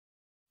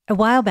A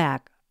while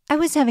back, I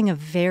was having a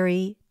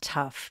very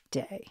tough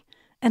day,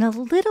 and a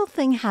little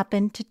thing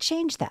happened to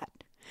change that.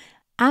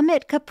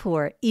 Amit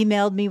Kapoor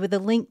emailed me with a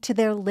link to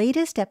their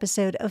latest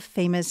episode of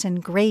Famous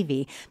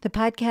Gravy, the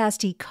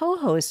podcast he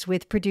co-hosts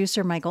with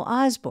producer Michael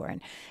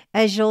Osborne.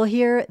 As you'll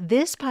hear,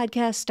 this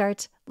podcast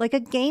starts like a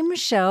game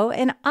show,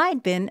 and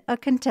I'd been a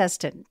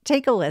contestant.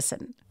 Take a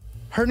listen.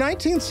 Her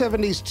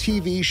 1970s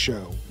TV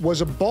show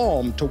was a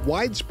balm to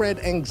widespread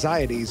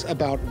anxieties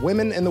about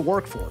women in the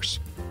workforce.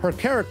 Her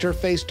character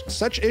faced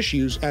such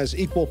issues as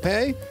equal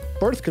pay,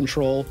 birth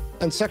control,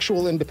 and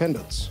sexual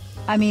independence.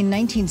 I mean,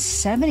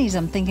 1970s,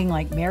 I'm thinking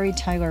like Mary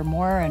Tyler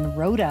Moore and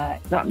Rhoda.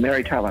 Not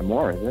Mary Tyler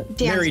Moore, is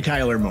it? Mary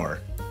Tyler Moore.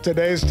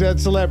 Today's dead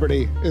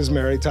celebrity is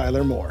Mary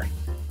Tyler Moore.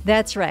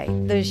 That's right.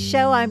 The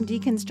show I'm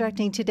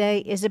deconstructing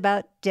today is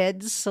about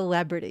dead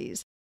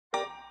celebrities.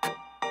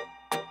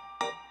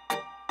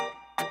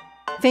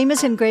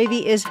 Famous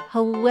Gravy is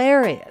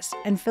hilarious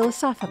and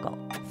philosophical,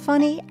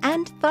 funny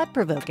and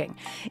thought-provoking.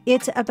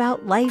 It's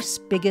about life's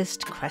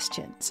biggest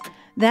questions.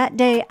 That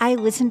day, I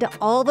listened to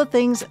all the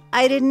things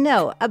I didn't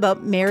know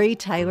about Mary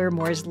Tyler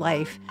Moore's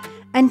life,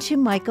 and to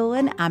Michael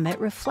and Amit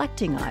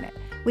reflecting on it,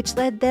 which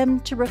led them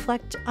to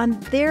reflect on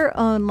their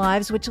own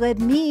lives, which led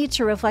me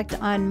to reflect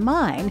on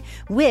mine,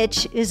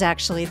 which is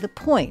actually the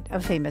point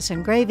of Famous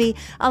Gravy,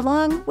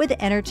 along with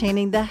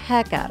entertaining the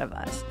heck out of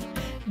us.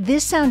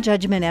 This Sound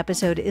Judgment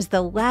episode is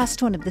the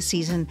last one of the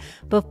season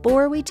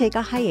before we take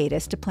a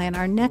hiatus to plan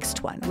our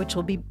next one, which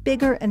will be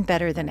bigger and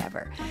better than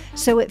ever.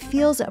 So it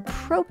feels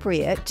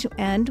appropriate to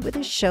end with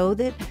a show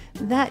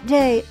that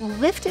day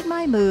lifted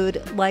my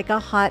mood like a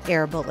hot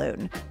air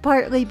balloon,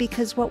 partly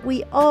because what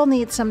we all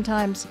need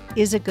sometimes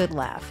is a good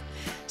laugh.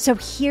 So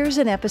here's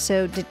an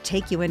episode to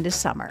take you into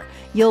summer.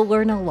 You'll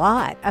learn a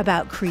lot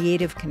about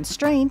creative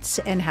constraints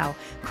and how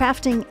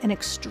crafting an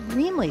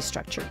extremely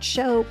structured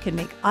show can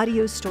make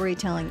audio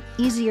storytelling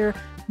easier,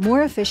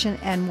 more efficient,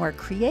 and more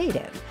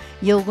creative.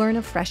 You'll learn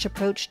a fresh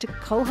approach to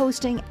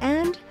co-hosting,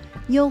 and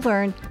you'll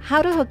learn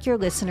how to hook your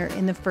listener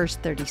in the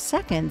first 30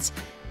 seconds,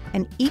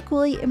 and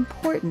equally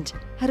important,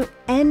 how to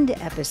end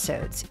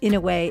episodes in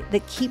a way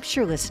that keeps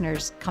your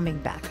listeners coming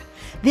back.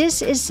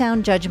 This is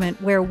Sound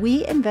Judgment, where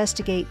we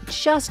investigate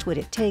just what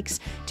it takes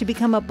to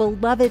become a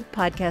beloved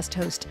podcast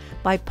host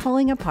by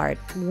pulling apart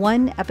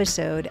one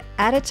episode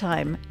at a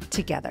time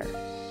together.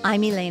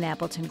 I'm Elaine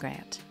Appleton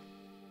Grant.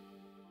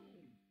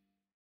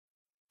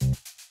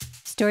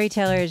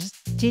 Storytellers,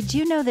 did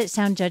you know that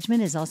Sound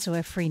Judgment is also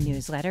a free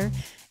newsletter?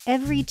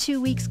 Every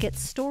 2 weeks, get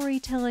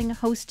storytelling,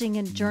 hosting,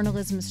 and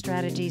journalism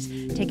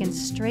strategies taken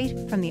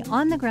straight from the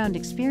on-the-ground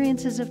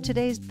experiences of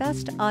today's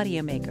best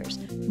audio makers,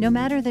 no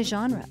matter the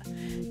genre.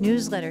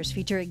 Newsletters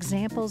feature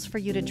examples for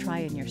you to try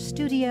in your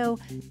studio,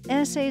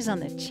 essays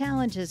on the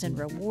challenges and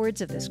rewards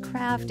of this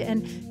craft,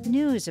 and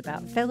news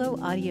about fellow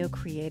audio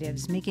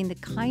creatives making the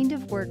kind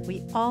of work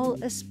we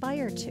all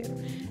aspire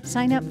to.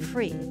 Sign up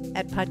free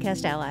at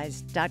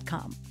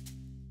podcastallies.com.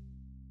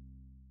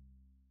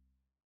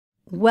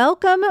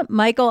 Welcome,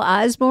 Michael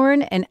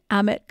Osborne and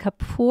Amit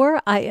Kapoor.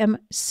 I am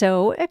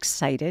so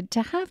excited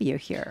to have you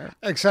here.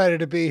 Excited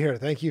to be here.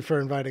 Thank you for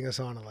inviting us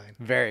on, Elaine.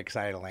 Very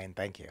excited, Elaine.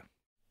 Thank you.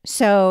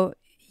 So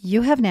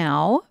you have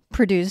now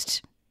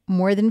produced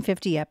more than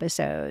 50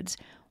 episodes.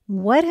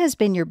 What has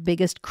been your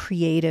biggest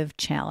creative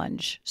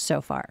challenge so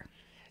far?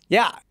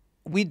 Yeah,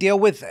 we deal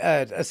with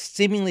a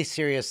seemingly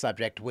serious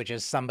subject, which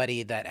is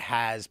somebody that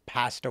has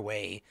passed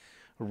away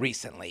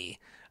recently.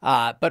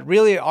 But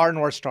really our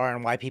North Star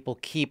and why people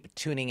keep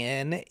tuning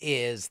in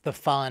is the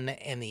fun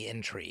and the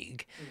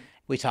intrigue.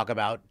 We talk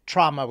about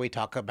trauma, we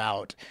talk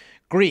about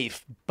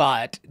grief,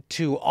 but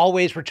to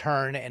always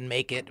return and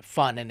make it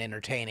fun and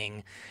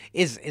entertaining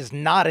is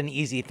not an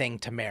easy thing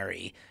to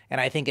marry. And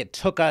I think it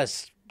took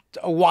us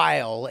a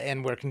while,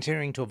 and we're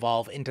continuing to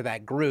evolve into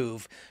that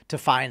groove to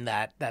find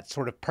that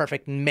sort of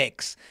perfect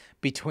mix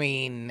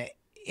between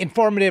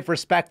informative,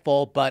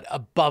 respectful, but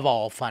above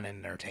all, fun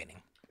and entertaining.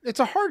 It's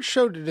a hard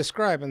show to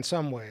describe in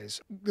some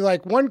ways.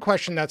 Like, one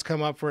question that's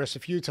come up for us a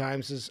few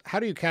times is, how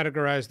do you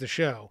categorize the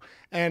show?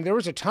 And there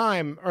was a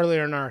time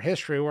earlier in our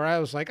history where I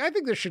was like, I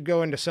think this should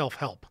go into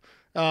self-help.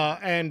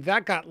 And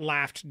that got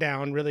laughed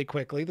down really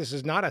quickly. This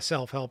is not a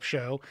self-help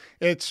show.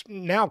 It's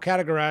now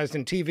categorized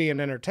in TV and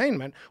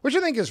entertainment, which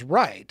I think is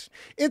right.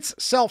 It's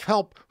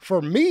self-help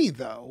for me,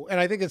 though, and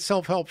I think it's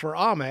self-help for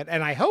Amit,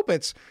 and I hope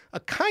it's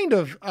a kind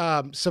of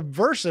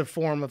subversive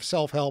form of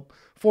self-help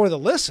for the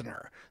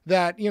listener.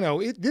 That,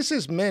 this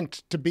is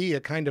meant to be a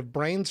kind of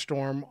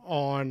brainstorm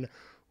on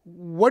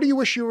what do you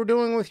wish you were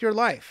doing with your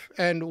life?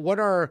 And what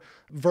are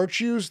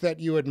virtues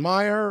that you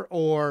admire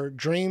or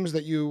dreams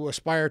that you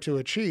aspire to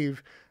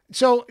achieve?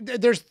 So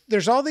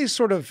there's all these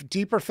sort of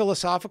deeper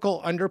philosophical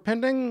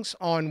underpinnings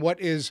on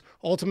what is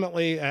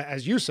ultimately,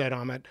 as you said,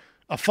 Amit,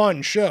 a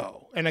fun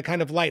show and a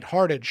kind of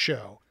lighthearted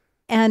show.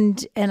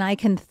 And I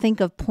can think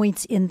of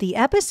points in the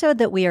episode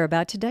that we are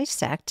about to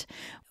dissect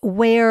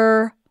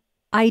where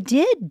I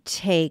did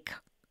take,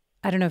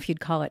 I don't know if you'd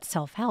call it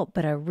self-help,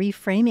 but a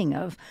reframing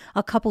of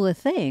a couple of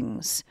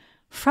things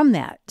from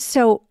that.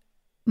 So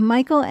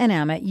Michael and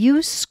Amit,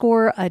 you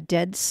score a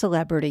dead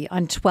celebrity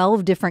on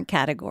 12 different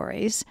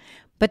categories.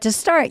 But to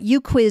start,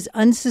 you quiz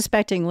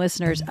unsuspecting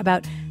listeners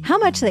about how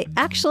much they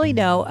actually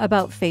know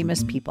about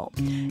famous people.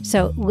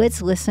 So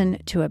let's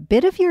listen to a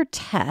bit of your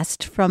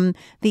test from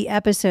the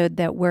episode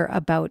that we're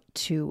about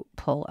to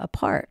pull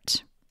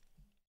apart.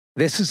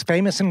 This is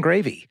Famous and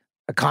Gravy,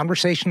 a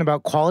conversation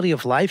about quality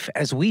of life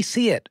as we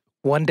see it,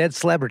 one dead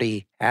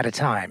celebrity at a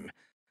time.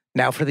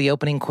 Now for the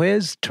opening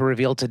quiz to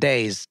reveal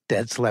today's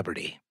dead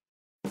celebrity.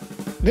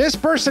 This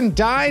person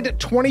died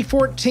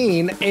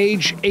 2014,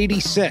 age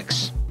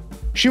 86.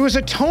 She was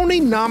a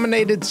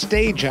Tony-nominated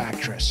stage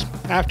actress.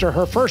 After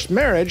her first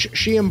marriage,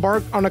 she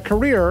embarked on a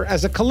career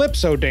as a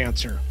calypso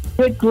dancer.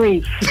 Good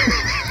grief.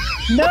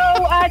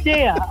 No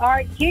idea. All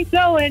right, keep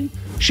going.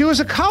 She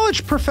was a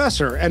college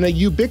professor and a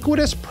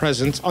ubiquitous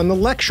presence on the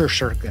lecture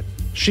circuit.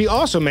 She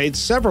also made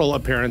several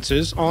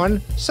appearances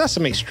on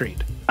Sesame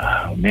Street.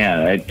 Oh,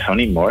 man,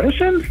 Toni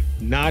Morrison?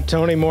 Not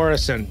Toni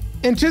Morrison.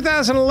 In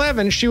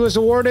 2011, she was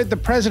awarded the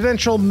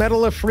Presidential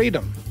Medal of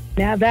Freedom.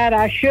 Now that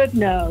I should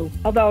know,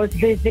 although I was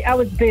busy. I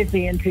was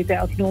busy in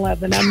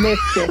 2011. I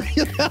missed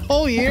it. The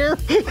whole year?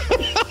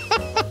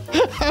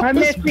 I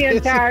missed the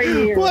entire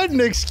year. What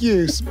an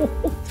excuse.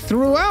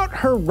 Throughout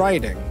her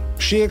writing,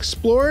 she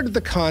explored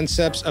the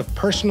concepts of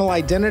personal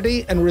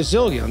identity and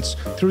resilience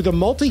through the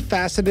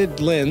multifaceted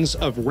lens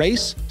of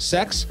race,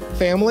 sex,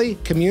 family,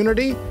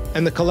 community,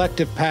 and the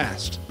collective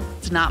past.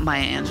 It's not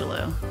Maya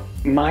Angelou.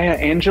 Maya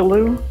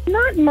Angelou?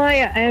 Not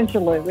Maya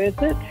Angelou, is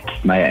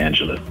it? Maya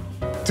Angelou.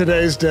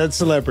 Today's dead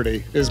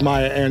celebrity is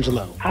Maya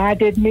Angelou. I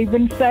didn't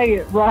even say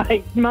it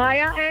right.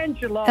 Maya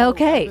Angelou.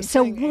 Okay,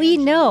 so we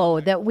know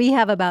that we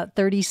have about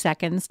 30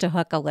 seconds to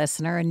hook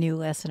a new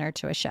listener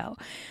to a show.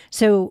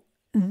 So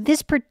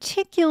this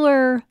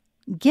particular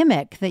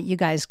gimmick that you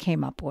guys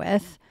came up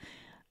with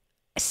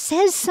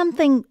says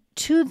something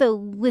to the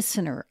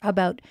listener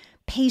about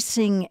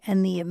pacing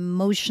and the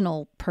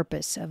emotional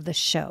purpose of the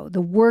show,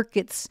 the work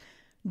it's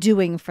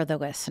doing for the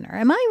listener.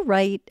 Am I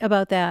right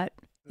about that?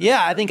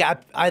 Yeah, I think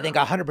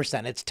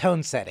 100%. It's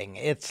tone setting.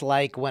 It's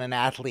like when an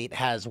athlete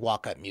has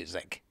walk-up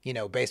music. You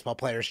know, baseball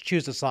players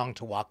choose a song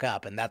to walk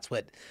up, and that's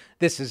what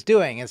this is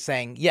doing, is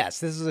saying, yes,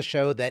 this is a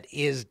show that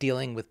is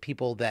dealing with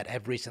people that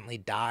have recently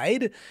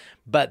died,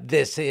 but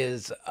this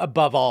is,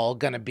 above all,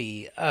 going to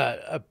be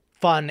a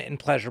fun and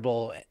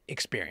pleasurable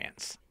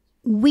experience.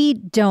 We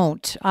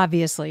don't,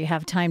 obviously,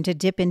 have time to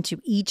dip into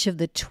each of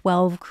the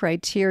 12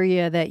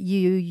 criteria that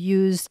you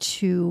use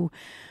to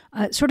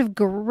sort of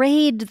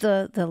grade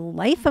the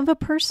life of a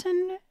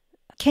person.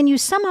 Can you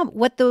sum up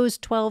what those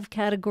 12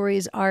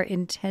 categories are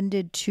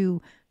intended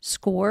to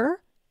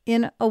score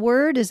in a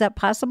word? Is that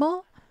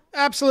possible?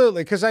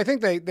 Absolutely, because I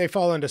think they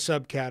fall into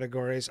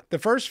subcategories. The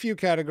first few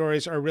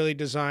categories are really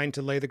designed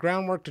to lay the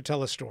groundwork to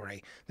tell a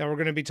story, that we're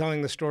going to be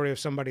telling the story of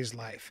somebody's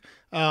life.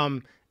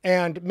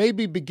 And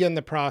maybe begin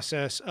the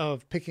process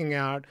of picking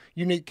out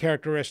unique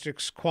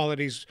characteristics,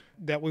 qualities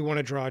that we want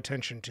to draw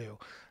attention to.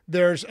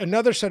 There's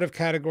another set of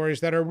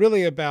categories that are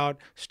really about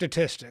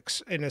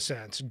statistics, in a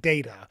sense,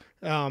 data,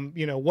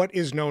 what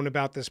is known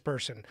about this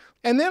person.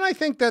 And then I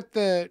think that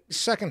the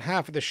second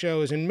half of the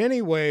show is in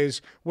many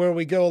ways where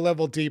we go a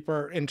level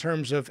deeper in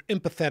terms of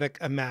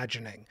empathetic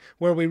imagining,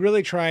 where we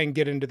really try and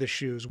get into the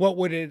shoes. What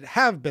would it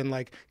have been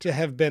like to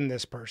have been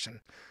this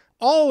person?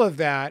 All of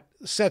that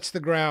sets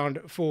the ground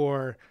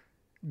for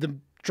the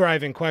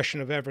driving question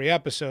of every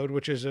episode,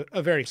 which is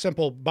a very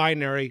simple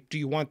binary, do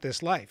you want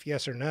this life?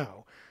 Yes or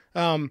no?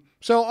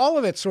 So all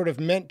of it's sort of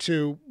meant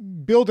to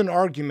build an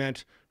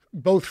argument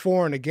both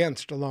for and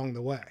against along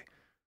the way.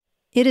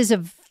 It is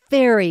a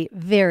very,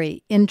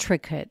 very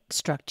intricate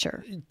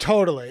structure.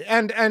 Totally.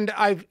 And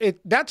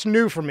that's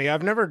new for me.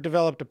 I've never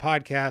developed a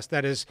podcast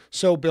that is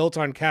so built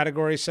on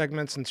category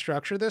segments and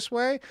structure this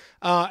way.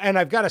 And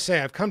I've got to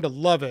say, I've come to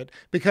love it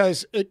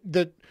because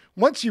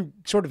once you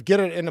sort of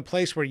get it in a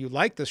place where you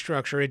like the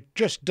structure, it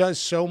just does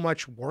so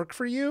much work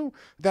for you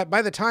that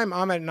by the time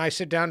Amit and I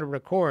sit down to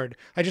record,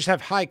 I just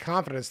have high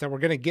confidence that we're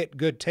going to get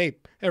good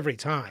tape every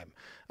time.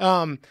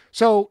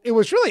 So it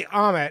was really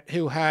Amit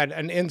who had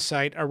an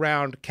insight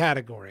around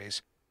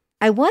categories.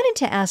 I wanted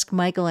to ask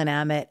Michael and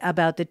Amit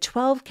about the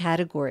 12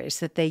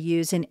 categories that they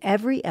use in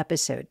every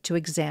episode to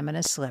examine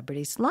a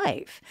celebrity's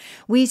life.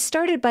 We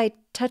started by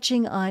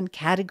touching on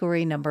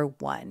category number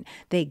 1.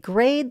 They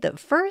grade the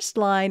first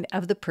line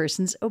of the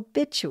person's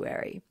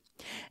obituary.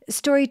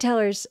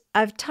 Storytellers,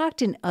 I've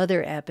talked in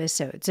other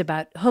episodes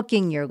about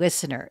hooking your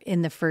listener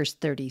in the first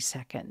 30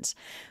 seconds.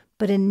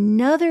 But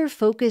another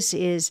focus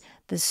is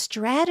the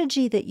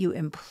strategy that you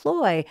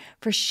employ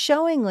for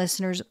showing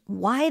listeners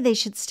why they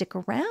should stick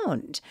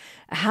around.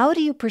 How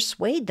do you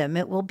persuade them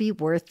it will be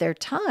worth their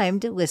time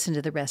to listen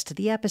to the rest of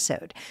the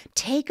episode?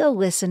 Take a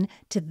listen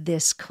to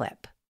this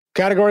clip.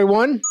 Category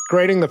 1,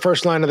 grading the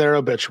first line of their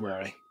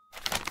obituary.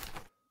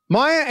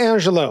 Maya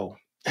Angelou,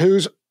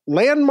 whose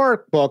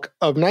landmark book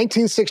of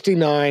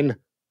 1969,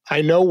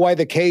 I Know Why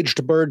the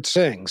Caged Bird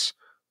Sings,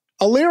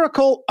 a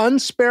lyrical,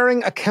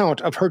 unsparing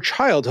account of her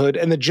childhood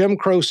in the Jim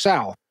Crow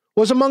South,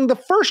 was among the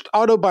first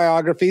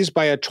autobiographies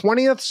by a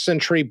 20th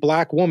century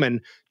Black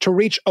woman to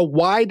reach a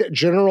wide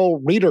general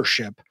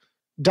readership,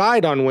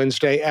 died on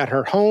Wednesday at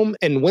her home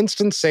in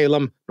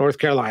Winston-Salem, North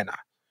Carolina.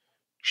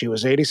 She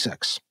was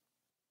 86.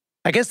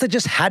 I guess they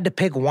just had to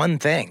pick one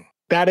thing.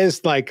 That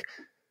is like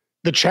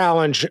the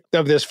challenge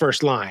of this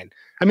first line.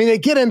 I mean, they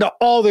get into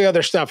all the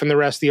other stuff in the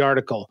rest of the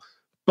article,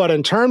 but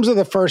in terms of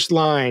the first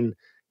line,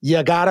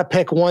 you gotta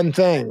pick one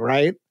thing,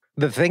 right?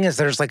 The thing is,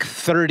 there's like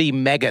 30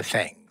 mega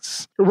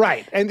things.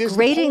 Right. And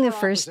grading the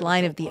first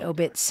line of the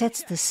obit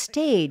sets the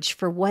stage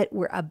for what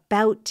we're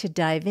about to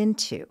dive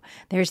into.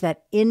 There's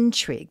that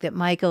intrigue that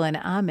Michael and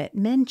Amit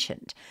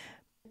mentioned.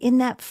 In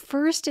that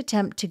first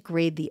attempt to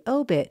grade the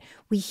obit,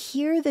 we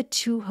hear the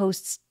two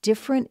hosts'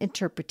 different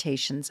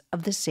interpretations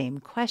of the same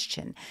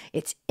question.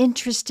 It's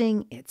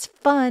interesting, it's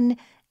fun,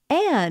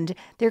 and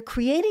they're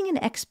creating an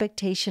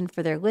expectation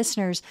for their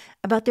listeners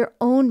about their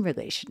own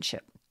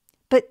relationship.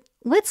 But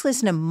let's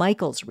listen to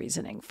Michael's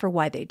reasoning for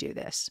why they do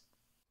this.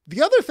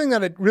 The other thing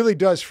that it really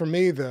does for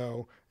me,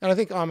 though, and I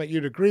think, Amit,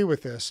 you'd agree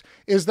with this,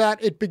 is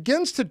that it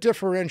begins to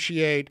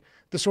differentiate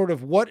the sort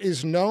of what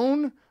is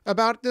known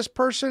about this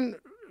person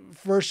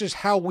versus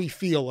how we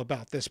feel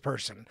about this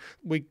person.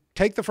 We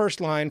take the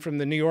first line from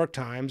the New York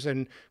Times,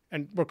 and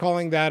we're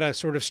calling that a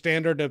sort of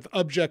standard of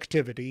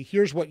objectivity.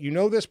 Here's what you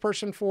know this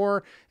person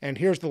for, and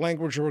here's the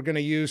language we're going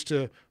to use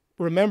to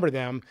remember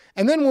them.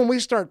 And then when we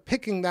start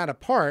picking that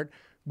apart,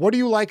 what do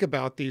you like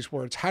about these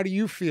words? How do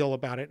you feel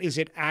about it? Is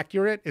it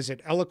accurate? Is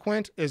it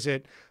eloquent? Is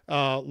it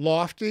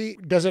lofty?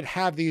 Does it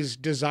have these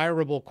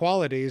desirable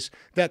qualities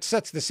that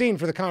sets the scene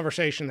for the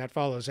conversation that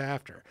follows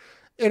after?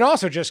 It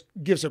also just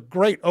gives a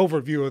great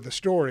overview of the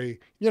story,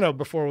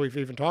 before we've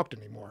even talked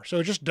anymore. So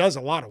it just does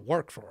a lot of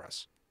work for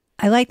us.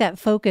 I like that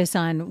focus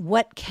on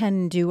what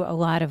can do a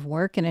lot of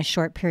work in a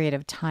short period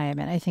of time.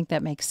 And I think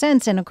that makes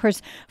sense. And of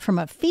course, from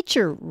a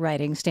feature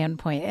writing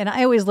standpoint, and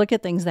I always look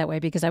at things that way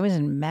because I was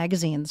in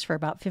magazines for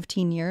about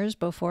 15 years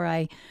before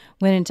I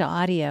went into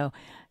audio,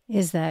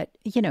 is that,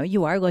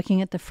 you are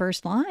looking at the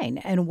first line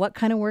and what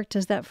kind of work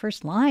does that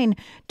first line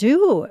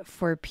do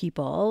for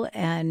people?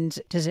 And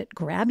does it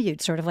grab you?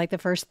 It's sort of like the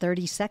first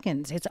 30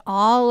 seconds. It's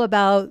all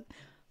about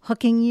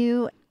hooking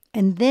you.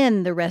 And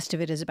then the rest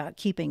of it is about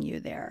keeping you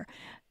there.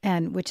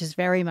 And which is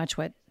very much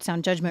what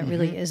Sound Judgment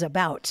really is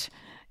about,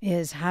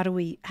 is how do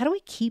we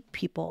keep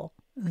people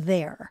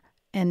there?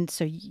 And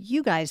so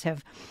you guys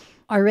have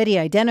already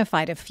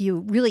identified a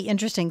few really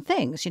interesting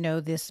things,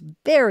 this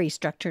very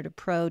structured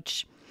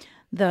approach,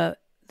 the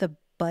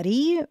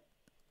Buddy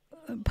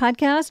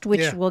podcast,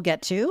 which we'll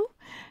get to,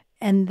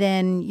 and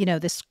then,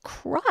 this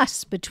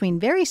cross between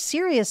very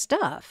serious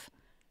stuff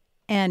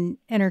and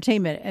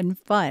entertainment and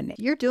fun.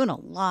 You're doing a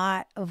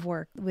lot of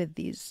work with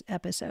these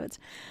episodes,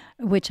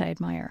 which I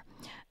admire.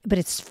 But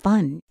it's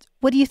fun.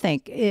 What do you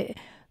think?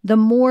 The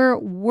more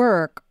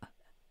work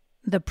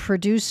the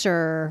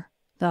producer,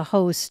 the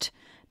host,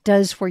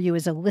 does for you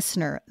as a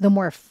listener, the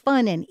more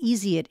fun and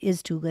easy it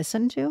is to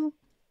listen to?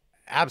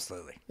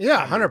 Absolutely.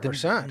 Yeah,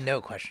 100%. No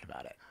question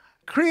about it.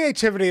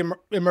 Creativity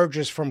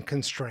emerges from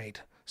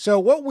constraint. So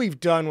what we've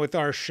done with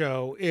our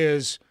show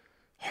is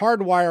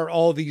hardwire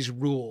all these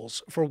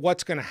rules for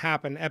what's going to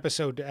happen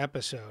episode to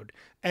episode.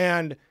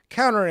 And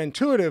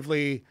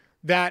counterintuitively,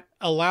 that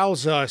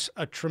allows us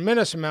a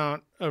tremendous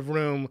amount of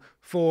room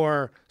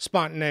for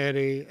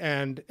spontaneity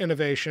and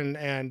innovation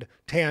and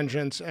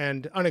tangents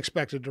and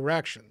unexpected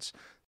directions.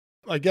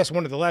 I guess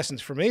one of the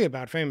lessons for me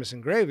about Famous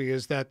and Gravy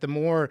is that the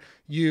more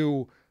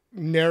you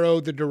narrow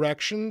the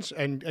directions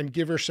and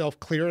give yourself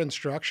clear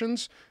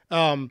instructions,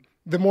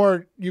 the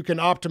more you can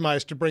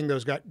optimize to bring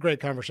those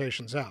great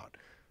conversations out.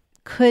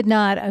 Could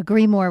not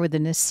agree more with the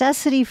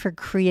necessity for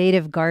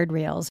creative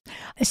guardrails.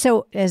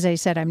 So, as I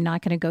said, I'm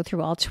not going to go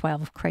through all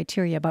 12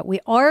 criteria, but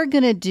we are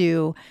going to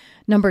do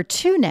number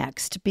 2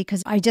 next,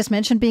 because I just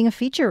mentioned being a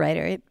feature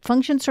writer. It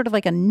functions sort of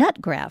like a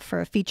nut graph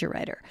for a feature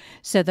writer.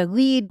 So the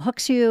lead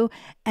hooks you,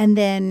 and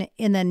then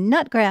in the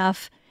nut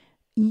graph,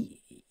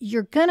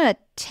 you're going to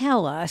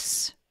tell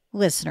us,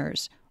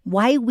 listeners,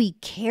 why we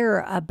care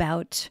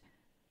about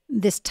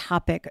this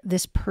topic,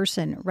 this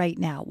person right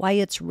now, why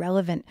it's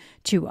relevant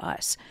to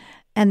us.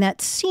 And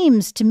that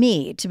seems to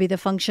me to be the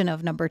function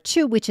of number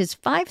 2, which is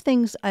 5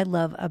 things I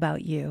love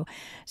about you.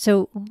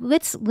 So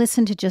let's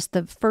listen to just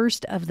the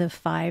first of the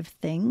 5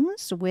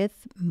 things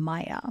with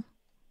Maya.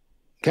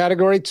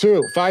 Category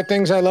 2, 5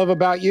 things I love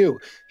about you.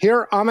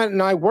 Here, Amit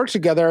and I work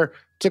together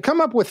to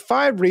come up with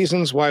 5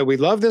 reasons why we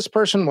love this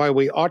person, why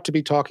we ought to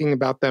be talking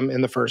about them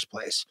in the first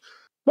place.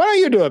 Why don't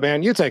you do it,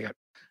 man? You take it.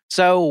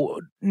 So,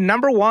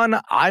 number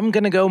 1, I'm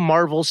going to go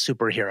Marvel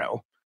superhero.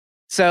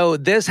 So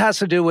this has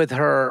to do with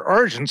her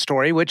origin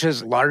story, which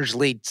is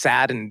largely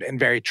sad and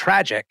very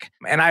tragic.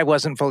 And I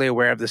wasn't fully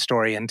aware of the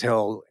story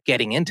until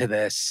getting into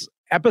this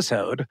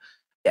episode.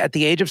 At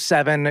the age of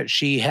 7,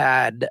 she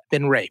had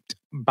been raped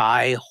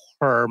by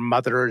her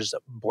mother's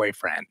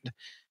boyfriend.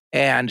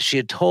 And she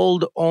had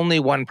told only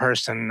one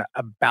person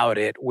about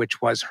it,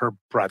 which was her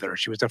brother.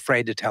 She was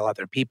afraid to tell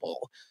other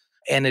people.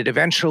 And it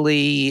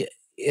eventually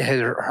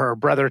her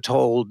brother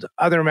told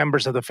other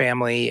members of the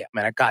family,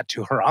 and it got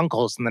to her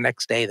uncles. And the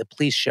next day, the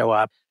police show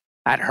up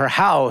at her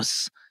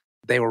house.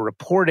 They were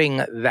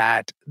reporting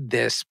that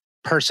this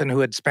person who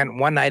had spent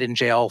one night in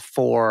jail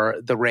for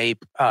the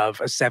rape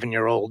of a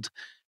 7-year-old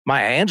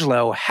Maya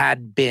Angelou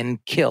had been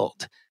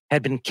killed,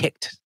 had been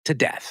kicked to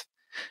death.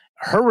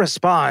 Her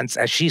response,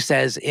 as she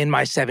says, in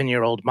my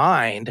 7-year-old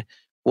mind,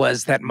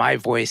 was that my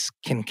voice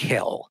can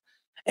kill.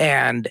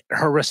 And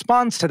her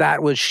response to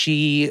that was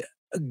she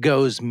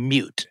goes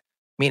mute,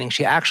 meaning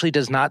she actually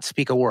does not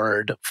speak a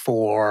word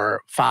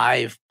for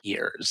 5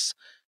 years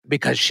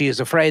because she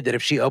is afraid that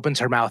if she opens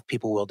her mouth,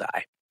 people will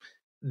die.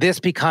 This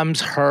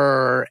becomes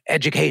her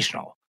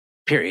educational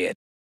period.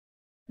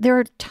 There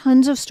are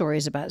tons of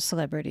stories about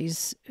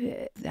celebrities.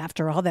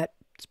 After all,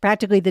 that's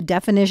practically the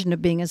definition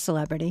of being a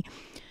celebrity.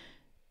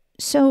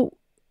 So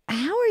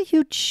how are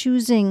you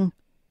choosing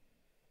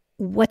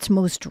what's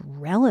most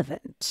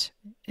relevant?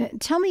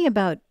 Tell me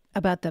about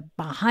the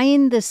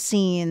behind the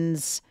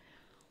scenes,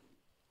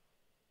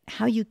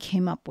 how you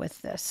came up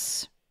with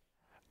this.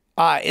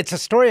 It's a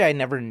story I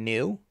never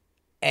knew,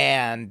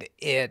 and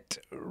it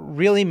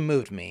really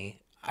moved me,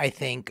 I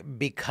think,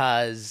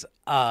 because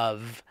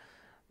of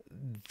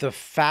the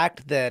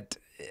fact that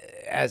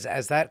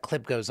as that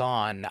clip goes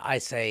on, I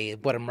say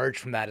what emerged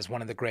from that is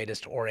one of the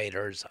greatest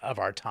orators of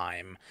our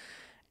time.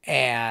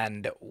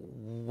 And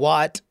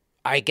what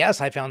I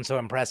guess I found so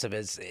impressive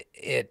is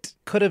it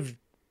could have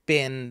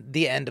been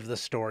the end of the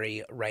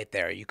story right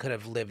there. You could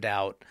have lived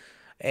out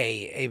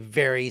a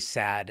very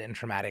sad and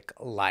traumatic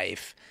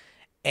life.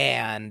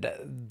 And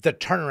the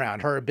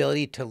turnaround, her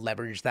ability to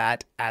leverage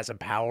that as a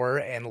power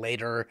and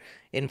later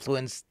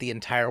influence the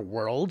entire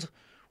world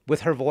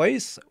with her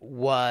voice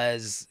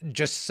was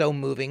just so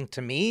moving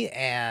to me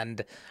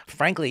and,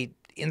 frankly,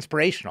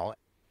 inspirational.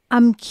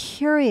 I'm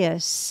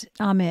curious,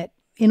 Amit,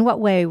 in what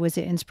way was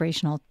it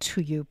inspirational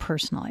to you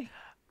personally?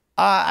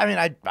 I mean,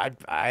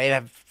 I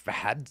have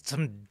had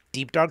some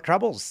deep, dark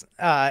troubles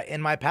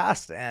in my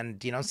past,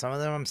 and some of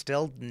them I'm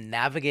still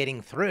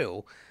navigating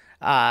through.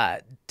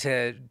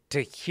 To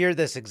hear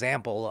this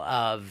example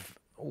of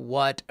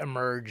what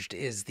emerged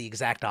is the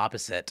exact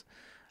opposite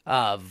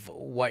of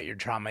what your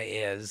trauma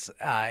is,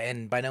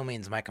 and by no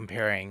means am I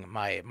comparing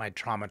my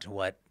trauma to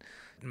what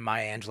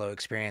Maya Angelou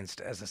experienced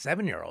as a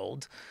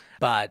 7-year-old,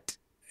 but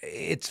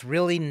it's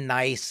really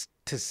nice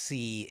to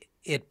see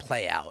it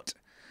play out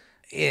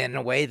in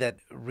a way that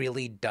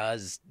really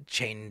does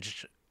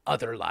change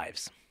other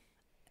lives.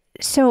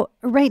 So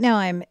right now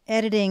I'm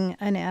editing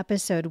an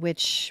episode,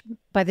 which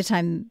by the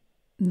time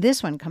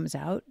this one comes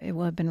out, it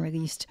will have been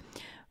released,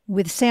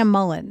 with Sam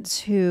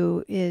Mullins,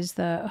 who is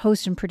the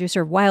host and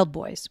producer of Wild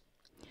Boys.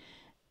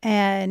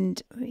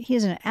 And he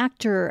is an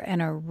actor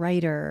and a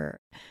writer,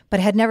 but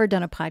had never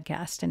done a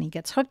podcast. And he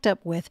gets hooked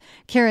up with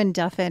Karen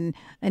Duffin,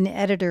 an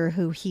editor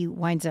who he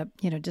winds up,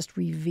 just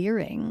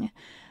revering.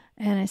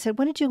 And I said,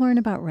 when did you learn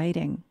about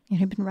writing?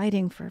 He'd been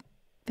writing for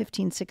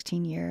 15,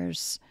 16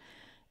 years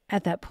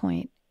at that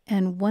point.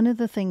 And one of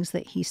the things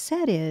that he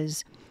said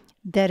is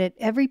that at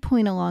every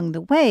point along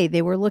the way,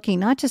 they were looking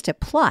not just at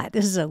plot.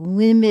 This is a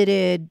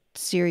limited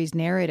series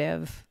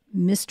narrative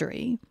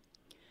mystery,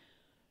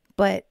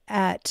 but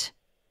at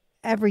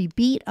every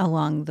beat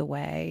along the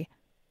way,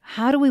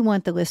 how do we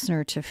want the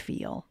listener to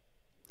feel?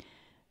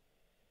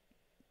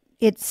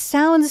 It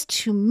sounds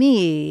to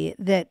me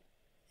that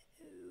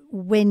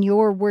when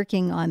you're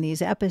working on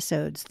these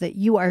episodes, that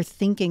you are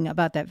thinking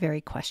about that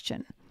very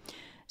question.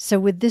 So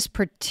with this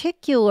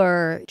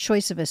particular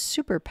choice of a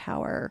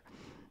superpower,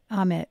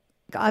 Amit,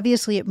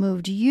 obviously it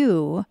moved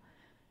you.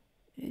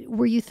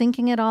 Were you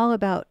thinking at all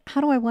about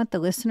how do I want the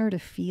listener to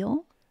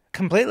feel?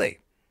 Completely.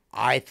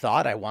 I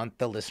thought I want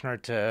the listener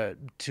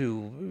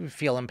to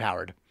feel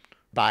empowered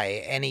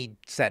by any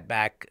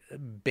setback,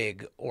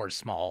 big or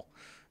small,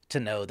 to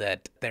know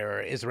that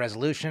there is a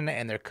resolution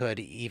and there could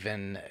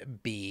even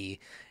be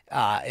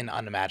an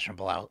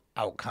unimaginable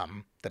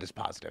outcome that is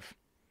positive.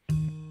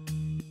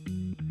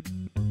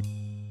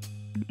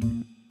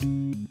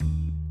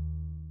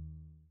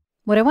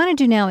 What I want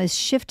to do now is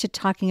shift to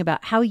talking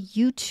about how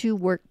you two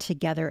work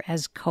together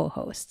as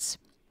co-hosts.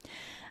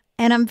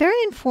 And I'm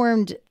very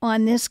informed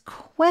on this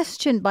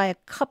question by a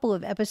couple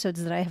of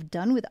episodes that I have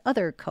done with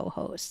other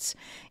co-hosts.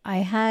 I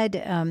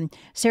had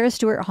Sarah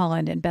Stewart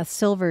Holland and Beth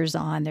Silvers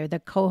on. They're the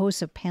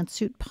co-hosts of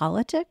Pantsuit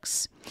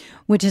Politics,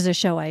 which is a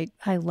show I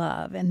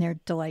love, and they're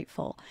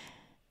delightful.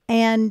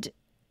 And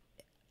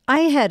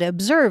I had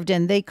observed,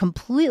 and they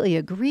completely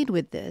agreed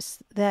with this,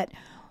 that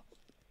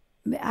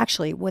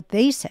actually what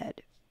they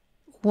said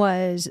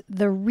was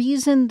the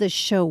reason the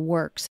show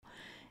works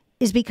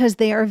is because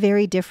they are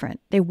very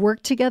different. They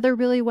work together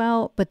really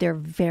well, but they're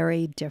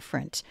very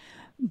different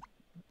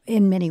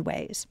in many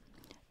ways.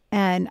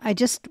 And I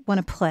just want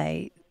to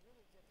play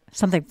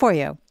something for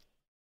you.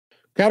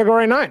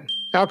 Category 9.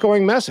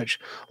 Outgoing message.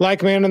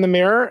 Like Man in the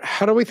Mirror,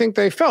 how do we think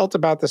they felt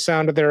about the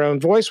sound of their own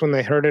voice when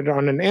they heard it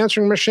on an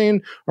answering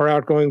machine or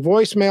outgoing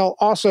voicemail?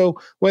 Also,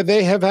 would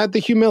they have had the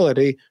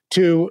humility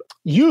to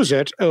use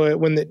it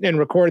and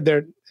record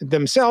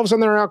themselves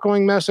on their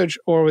outgoing message,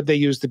 or would they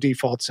use the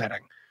default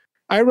setting?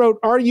 I wrote,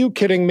 "Are you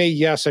kidding me?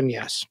 Yes and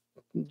yes."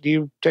 Do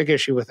you take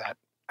issue with that?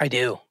 I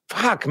do.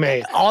 Fuck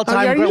me.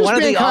 All-time are you just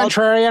being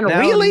contrarian?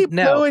 Really?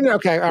 No.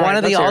 Okay. All one right,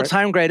 of the let's hear it.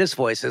 all-time greatest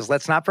voices.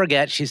 Let's not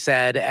forget, she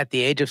said, at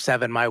the age of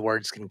 7, my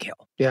words can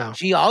kill. Yeah.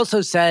 She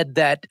also said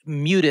that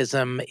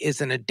mutism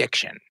is an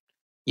addiction.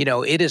 You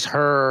know, it is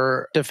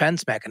her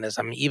defense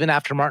mechanism. Even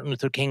after Martin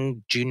Luther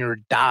King Jr.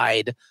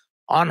 died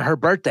on her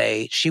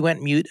birthday, she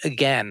went mute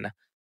again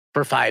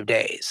for 5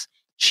 days.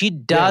 She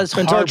does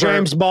until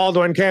James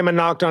Baldwin came and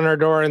knocked on her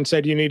door and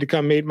said, "You need to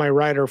come meet my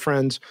writer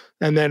friends."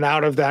 And then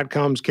out of that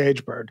comes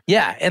Cagebird.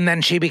 Yeah. And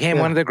then she became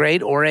one of the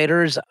great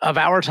orators of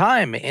our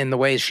time in the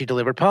ways she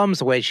delivered poems,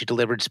 the way she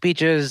delivered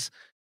speeches.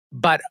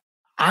 But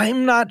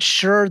I'm not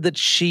sure that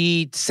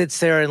she sits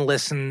there and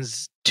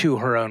listens to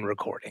her own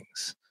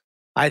recordings.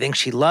 I think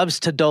she loves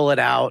to dole it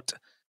out,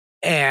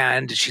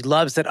 and she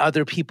loves that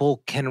other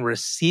people can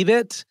receive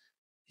it.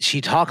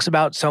 She talks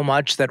about so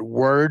much that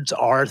words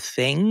are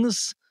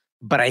things.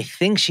 But I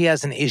think she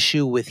has an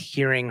issue with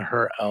hearing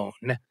her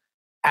own,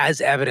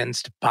 as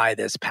evidenced by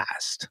this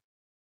past.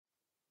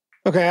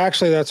 Okay,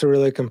 actually, that's a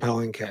really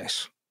compelling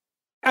case.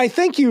 I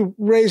think you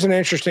raise an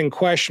interesting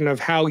question of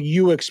how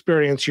you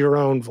experience your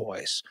own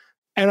voice.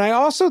 And I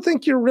also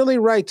think you're really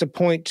right to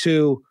point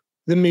to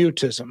the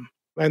mutism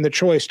and the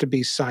choice to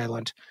be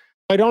silent.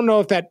 I don't know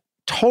if that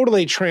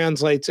totally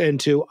translates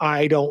into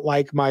 "I don't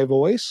like my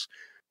voice."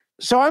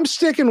 So I'm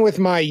sticking with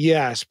my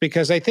yes,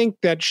 because I think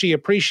that she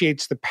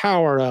appreciates the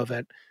power of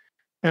it.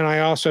 And I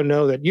also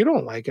know that you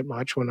don't like it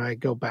much when I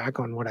go back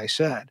on what I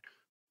said.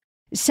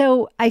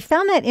 So I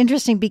found that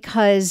interesting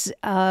because,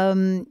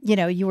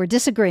 you were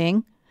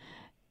disagreeing.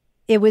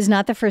 It was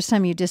not the first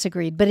time you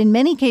disagreed, but in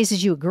many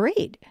cases you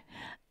agreed.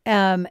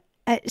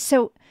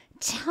 So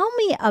tell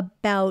me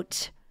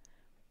about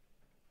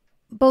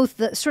both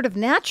the sort of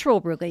natural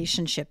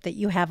relationship that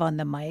you have on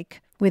the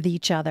mic with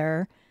each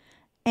other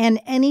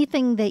and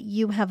anything that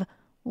you have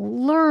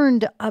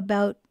learned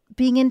about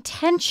being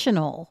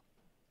intentional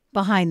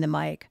behind the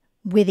mic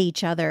with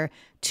each other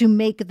to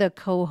make the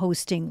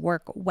co-hosting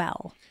work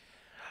well.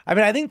 I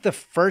mean, I think the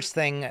first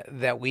thing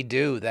that we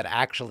do that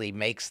actually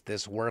makes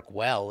this work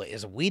well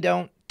is we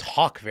don't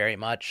talk very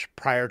much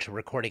prior to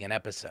recording an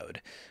episode.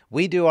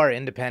 We do our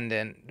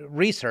independent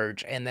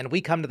research, and then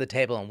we come to the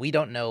table and we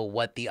don't know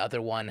what the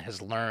other one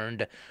has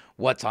learned,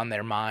 what's on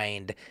their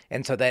mind.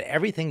 And so that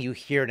everything you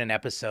hear in an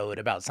episode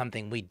about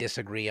something we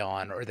disagree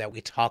on or that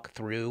we talk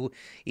through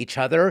each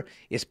other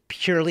is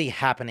purely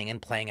happening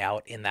and playing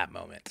out in that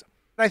moment.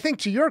 I think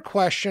to your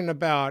question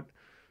about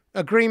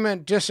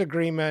agreement,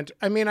 disagreement,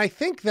 I mean, I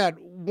think that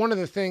one of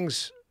the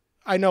things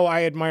I know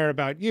I admire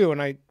about you,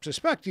 and I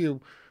suspect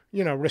you,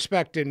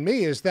 respect in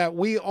me, is that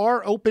we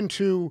are open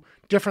to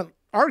different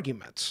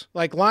arguments,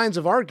 like lines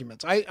of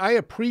arguments. I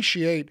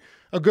appreciate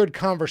a good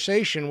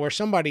conversation where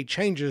somebody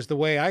changes the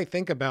way I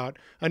think about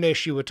an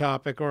issue, a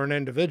topic, or an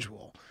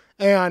individual.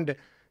 And,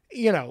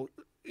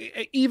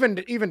 even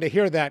to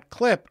hear that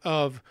clip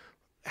of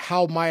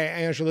how Maya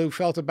Angelou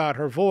felt about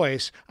her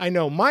voice, I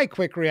know my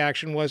quick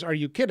reaction was, "Are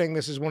you kidding?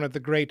 This is one of the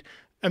great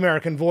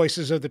American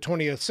voices of the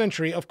 20th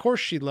century. Of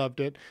course she loved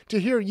it." To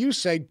hear you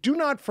say, do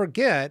not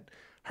forget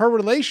her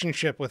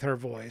relationship with her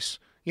voice,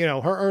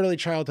 her early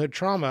childhood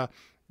trauma,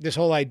 this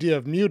whole idea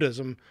of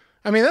mutism.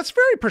 I mean, that's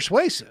very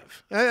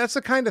persuasive. That's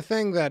the kind of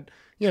thing that,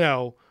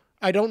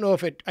 I don't know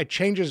if it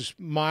changes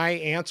my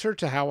answer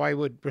to how I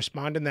would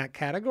respond in that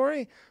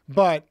category,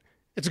 but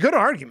it's a good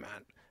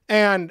argument.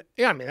 And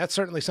yeah, I mean, that's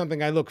certainly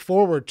something I look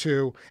forward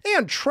to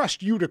and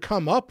trust you to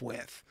come up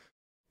with.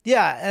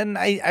 Yeah, and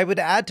I would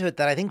add to it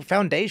that I think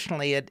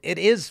foundationally it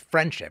is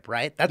friendship,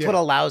 right? That's what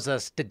allows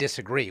us to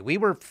disagree. We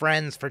were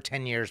friends for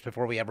 10 years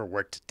before we ever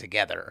worked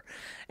together.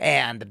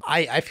 And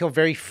I feel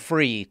very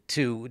free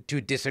to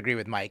disagree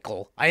with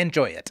Michael. I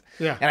enjoy it.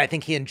 Yeah. And I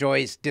think he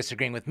enjoys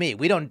disagreeing with me.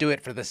 We don't do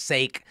it for the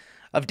sake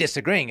of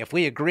disagreeing. If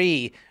we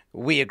agree,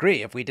 we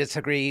agree. If we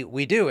disagree,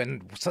 we do.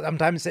 And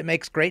sometimes it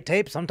makes great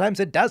tape, sometimes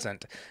it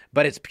doesn't.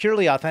 But it's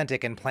purely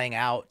authentic and playing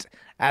out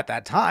at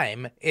that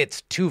time.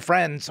 It's two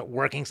friends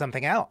working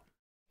something out.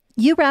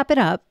 You wrap it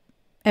up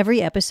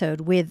every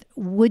episode with,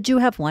 would you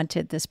have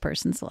wanted this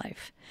person's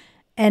life?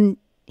 And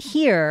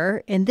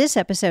here in this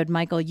episode,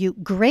 Michael, you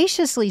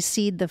graciously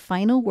cede the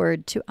final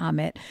word to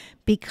Amit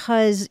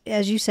because,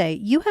 as you say,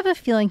 you have a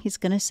feeling he's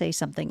going to say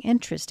something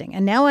interesting.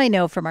 And now I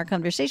know from our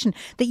conversation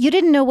that you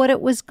didn't know what it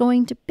was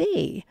going to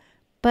be,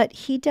 but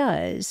he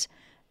does.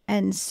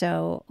 And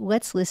so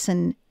let's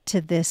listen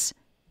to this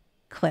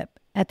clip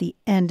at the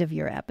end of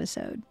your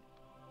episode.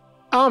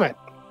 Amit,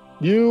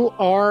 you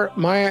are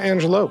Maya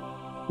Angelou.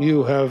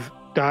 You have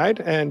died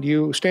and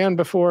you stand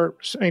before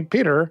St.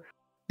 Peter,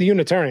 the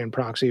Unitarian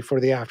proxy for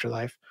the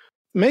afterlife.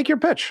 Make your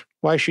pitch.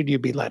 Why should you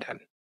be let in?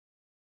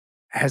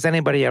 Has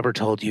anybody ever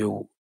told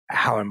you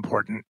how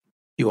important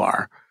you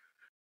are?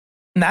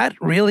 That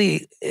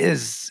really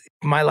is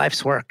my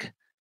life's work.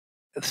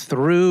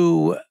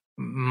 Through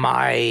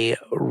my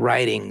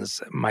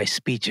writings, my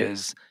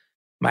speeches,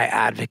 my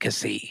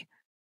advocacy,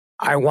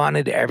 I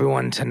wanted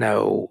everyone to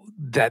know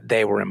that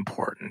they were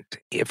important.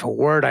 If a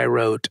word I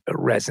wrote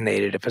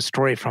resonated, if a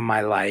story from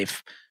my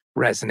life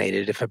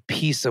resonated, if a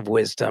piece of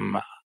wisdom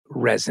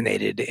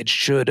resonated, it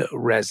should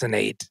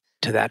resonate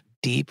to that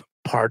deep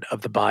part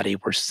of the body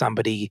where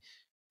somebody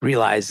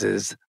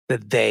realizes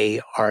that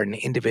they are an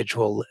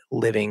individual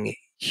living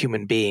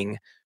human being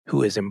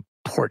who is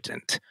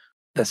important.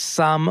 The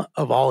sum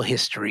of all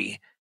history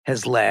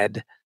has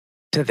led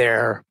to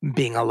their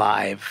being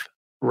alive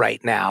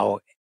right now.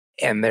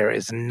 And there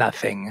is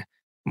nothing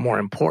more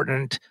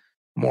important,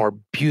 more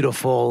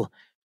beautiful,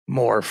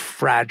 more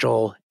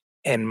fragile,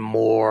 and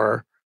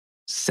more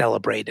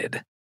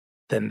celebrated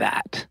than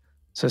that.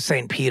 So,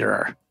 St.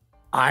 Peter,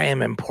 I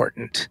am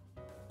important.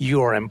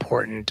 You are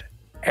important.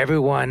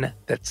 Everyone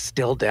that's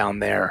still down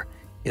there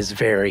is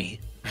very,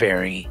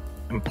 very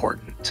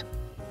important.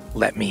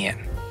 Let me in.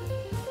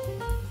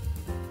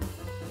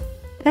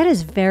 That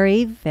is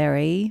very,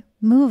 very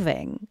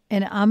moving.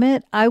 And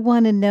Amit, I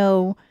want to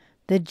know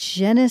the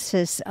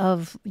genesis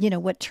of,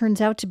 what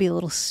turns out to be a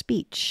little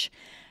speech.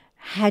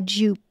 Had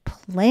you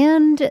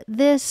planned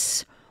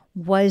this?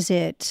 Was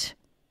it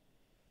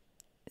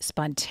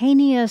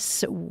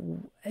spontaneous?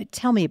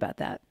 Tell me about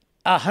that.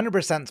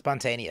 100%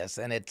 spontaneous,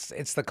 and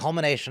it's the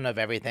culmination of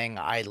everything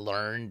I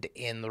learned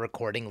in the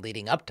recording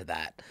leading up to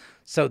that.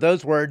 So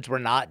those words were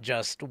not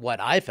just what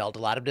I felt. A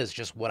lot of it is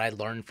just what I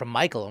learned from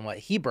Michael and what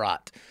he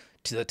brought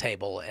to the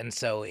table. And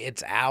so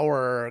it's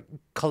our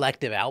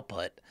collective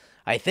output,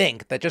 I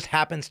think, that just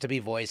happens to be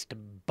voiced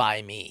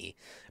by me.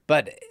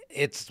 But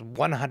it's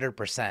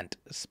 100%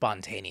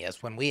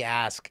 spontaneous. When we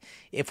ask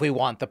if we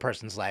want the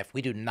person's life,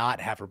 we do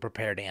not have a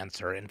prepared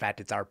answer. In fact,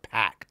 it's our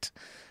pact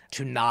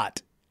to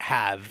not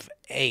have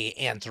a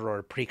answer or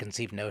a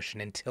preconceived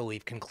notion until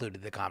we've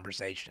concluded the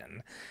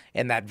conversation.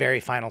 In that very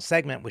final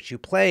segment, which you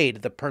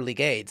played, the pearly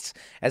gates,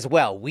 as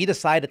well, we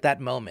decide at that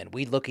moment,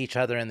 we look each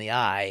other in the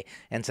eye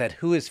and said,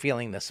 who is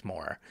feeling this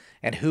more?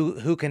 And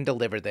who can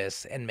deliver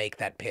this and make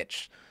that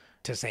pitch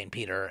to St.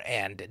 Peter?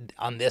 And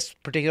on this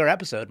particular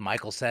episode,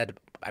 Michael said,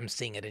 I'm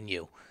seeing it in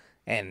you,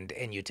 and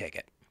you take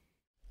it.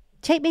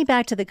 Take me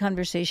back to the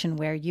conversation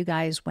where you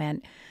guys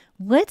went,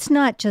 let's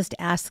not just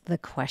ask the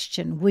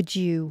question, would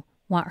you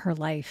want her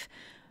life,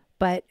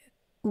 but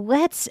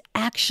let's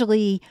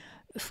actually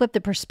flip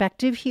the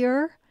perspective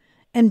here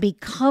and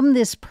become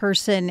this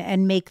person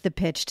and make the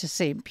pitch to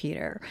St.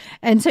 Peter.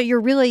 And so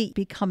you're really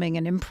becoming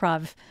an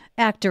improv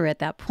actor at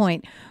that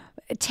point.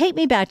 Take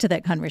me back to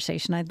that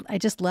conversation. I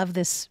just love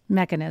this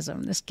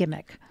mechanism, this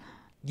gimmick.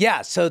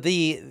 Yeah, so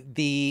the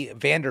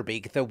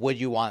Vanderbeek, the would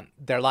you want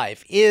their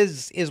life,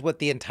 is what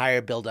the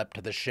entire build-up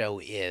to the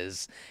show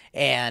is.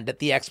 And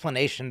the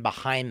explanation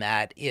behind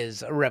that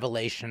is a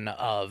revelation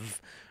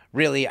of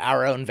really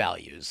our own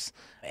values.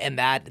 And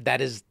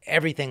that is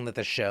everything that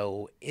the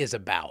show is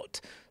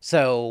about.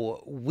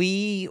 So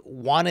we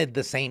wanted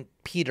the St.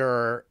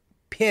 Peter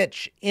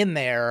pitch in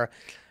there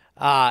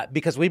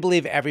because we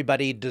believe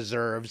everybody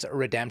deserves a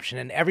redemption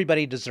and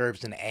everybody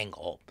deserves an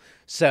angle.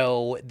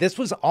 So this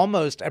was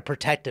almost a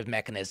protective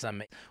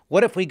mechanism.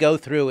 What if we go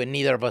through and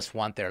neither of us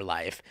want their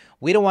life?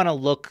 We don't want to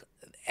look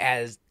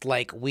as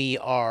like we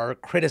are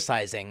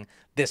criticizing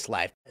this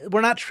life. We're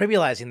not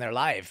trivializing their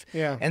life.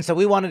 Yeah. And so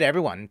we wanted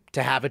everyone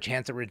to have a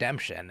chance at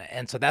redemption.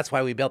 And so that's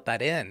why we built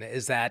that in,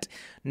 is that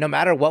no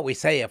matter what we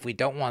say, if we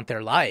don't want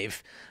their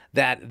life,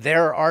 that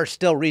there are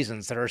still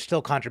reasons, there are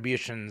still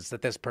contributions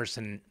that this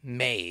person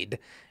made.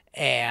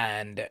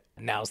 And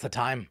now's the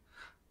time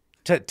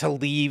to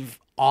leave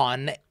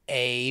on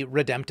a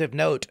redemptive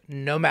note,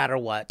 no matter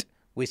what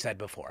we said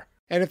before.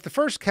 And if the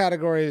first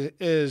category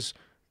is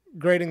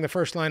grading the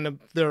first line of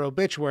their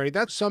obituary,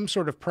 that's some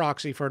sort of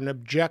proxy for an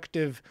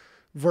objective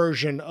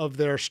version of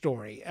their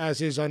story,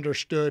 as is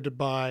understood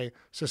by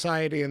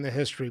society and the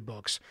history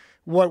books.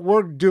 What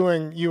we're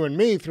doing, you and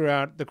me,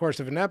 throughout the course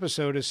of an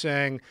episode is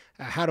saying,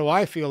 how do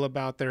I feel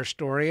about their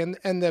story?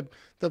 And the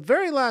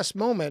very last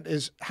moment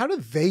is, how do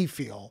they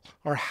feel?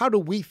 Or how do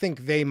we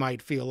think they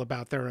might feel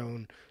about their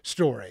own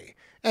story?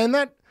 And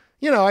that,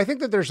 I think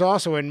that there's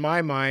also, in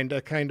my mind,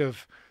 a kind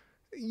of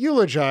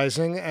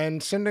eulogizing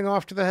and sending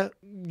off to the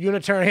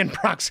Unitarian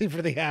proxy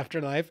for the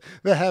afterlife,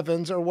 the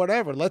heavens, or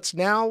whatever. Let's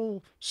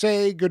now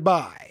say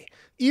goodbye.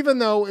 Even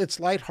though it's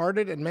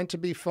lighthearted and meant to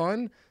be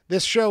fun,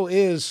 this show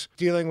is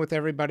dealing with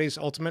everybody's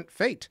ultimate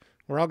fate.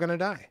 We're all going to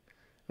die,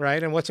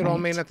 right? And what's it all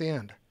mean at the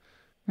end?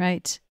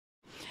 Right.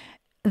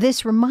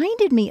 This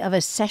reminded me of a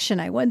session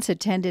I once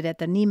attended at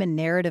the Neiman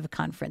Narrative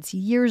Conference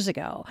years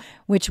ago,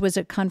 which was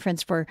a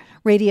conference for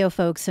radio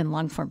folks and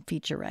long-form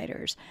feature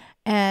writers.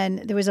 And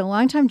there was a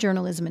longtime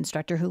journalism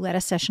instructor who led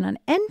a session on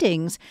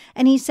endings,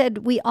 and he said,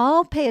 we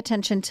all pay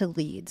attention to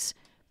leads,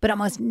 but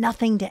almost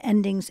nothing to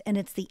endings, and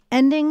it's the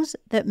endings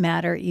that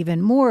matter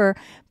even more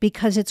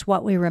because it's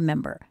what we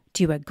remember.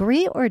 Do you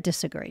agree or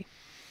disagree?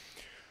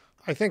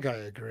 I think I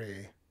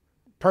agree.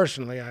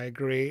 personally, I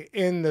agree,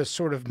 in the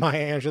sort of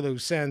Maya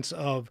Angelou sense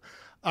of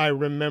I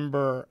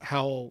remember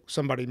how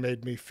somebody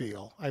made me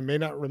feel. I may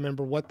not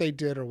remember what they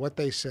did or what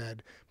they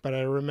said, but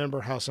I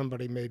remember how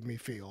somebody made me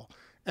feel.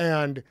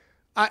 And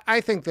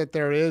I think that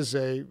there is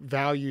a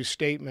value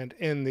statement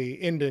in the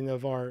ending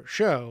of our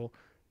show.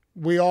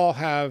 We all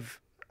have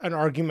an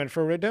argument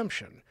for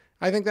redemption.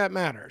 I think that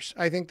matters.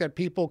 I think that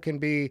people can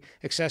be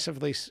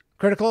excessively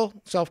critical,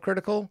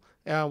 self-critical.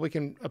 We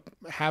can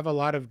have a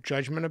lot of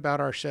judgment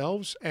about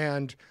ourselves.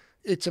 And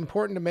it's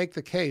important to make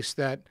the case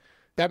that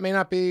that may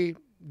not be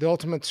the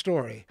ultimate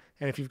story.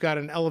 And if you've got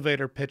an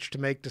elevator pitch to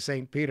make to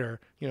St. Peter,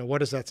 what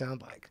does that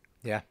sound like?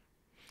 Yeah.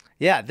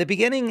 Yeah, the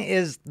beginning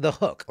is the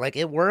hook. Like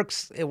it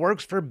works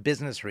for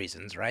business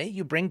reasons, right?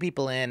 You bring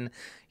people in,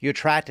 you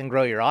attract and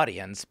grow your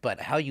audience,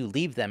 but how you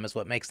leave them is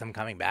what makes them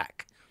coming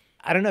back.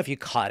 I don't know if you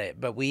caught it,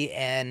 but we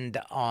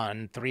end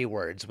on 3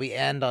 words. We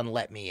end on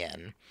 "let me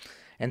in."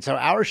 And so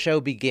our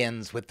show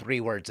begins with 3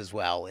 words as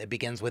well. It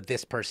begins with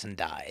 "this person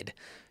died."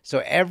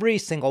 So every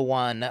single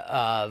one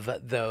of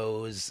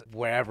those,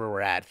 wherever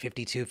we're at,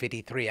 52,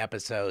 53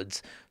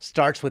 episodes,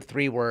 starts with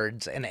 3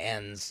 words and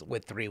ends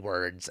with 3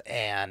 words.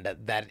 And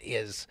that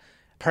is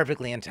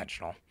perfectly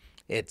intentional.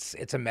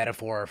 It's a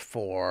metaphor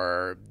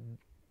for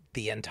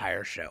the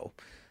entire show,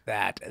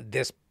 that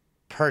this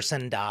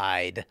person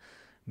died,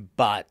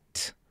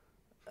 but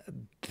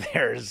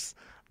there's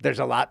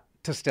a lot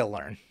to still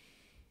learn.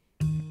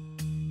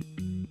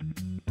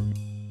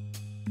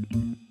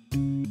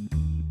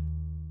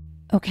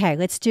 Okay,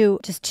 let's do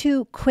just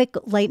 2 quick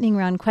lightning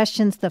round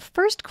questions. The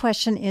first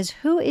question is,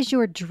 who is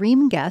your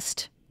dream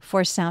guest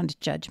for Sound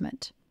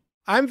Judgment?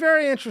 I'm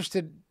very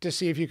interested to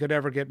see if you could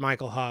ever get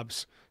Michael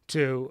Hobbs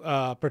to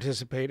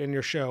participate in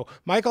your show.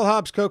 Michael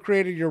Hobbs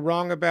co-created You're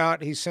Wrong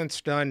About. He's since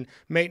done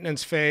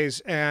Maintenance Phase.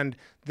 And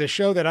the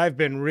show that I've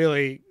been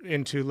really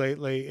into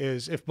lately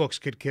is If Books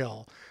Could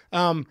Kill.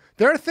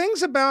 There are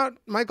things about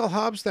Michael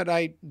Hobbs that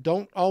I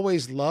don't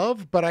always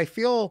love, but I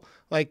feel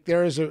like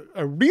there is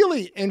a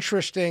really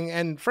interesting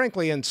and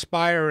frankly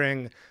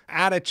inspiring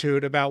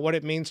attitude about what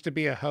it means to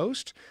be a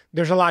host.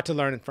 There's a lot to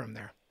learn from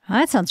there.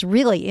 That sounds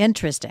really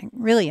interesting.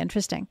 Really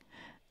interesting.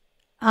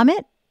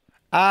 Amit?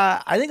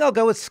 I think I'll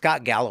go with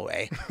Scott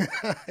Galloway.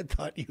 I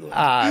thought you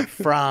would.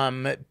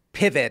 From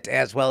Pivot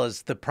as well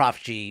as the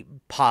Prof G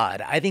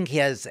pod. I think he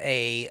has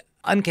a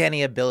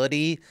uncanny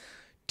ability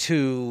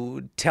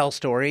to tell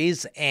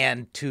stories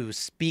and to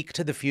speak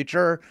to the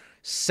future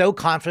so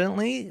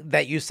confidently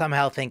that you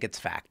somehow think it's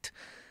fact.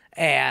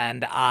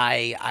 And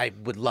I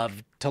would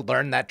love to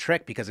learn that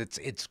trick because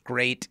it's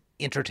great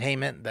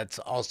entertainment that's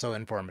also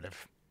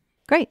informative.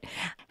 Great.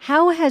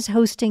 How has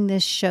hosting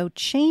this show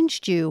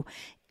changed you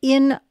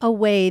in a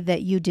way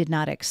that you did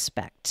not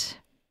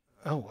expect?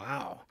 Oh,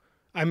 wow.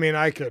 I mean,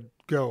 I could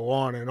go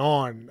on and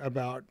on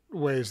about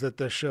ways that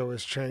this show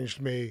has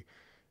changed me.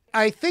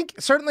 I think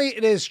certainly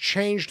it has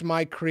changed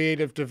my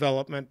creative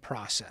development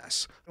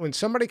process. When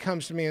somebody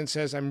comes to me and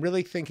says, I'm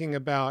really thinking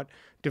about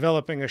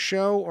developing a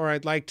show or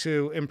I'd like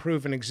to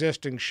improve an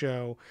existing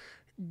show,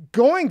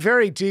 going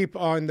very deep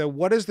on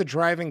what is the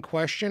driving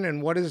question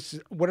and what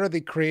are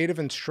the creative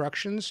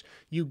instructions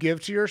you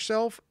give to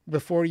yourself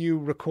before you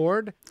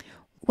record.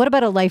 What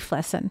about a life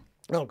lesson?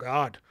 Oh,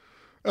 God.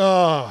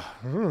 We'll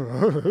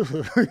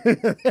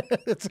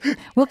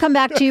come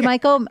back to you,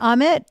 Michael.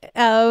 Amit,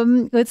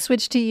 let's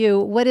switch to you.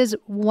 What is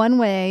one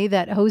way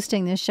that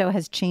hosting this show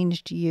has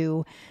changed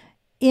you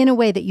in a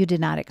way that you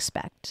did not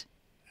expect?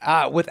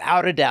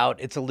 Without a doubt,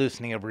 it's a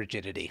loosening of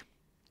rigidity.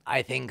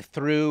 I think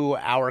through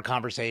our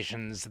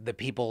conversations, the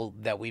people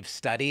that we've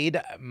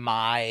studied,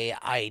 my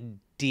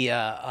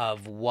idea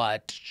of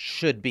what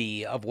should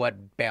be, of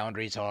what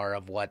boundaries are,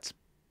 of what's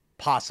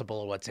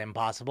possible, what's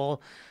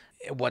impossible,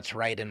 what's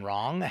right and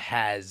wrong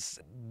has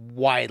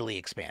widely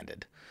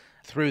expanded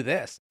through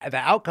this. The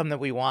outcome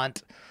that we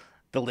want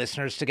the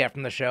listeners to get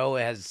from the show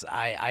is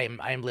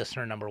I'm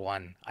listener number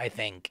 1, I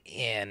think,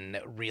 in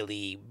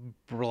really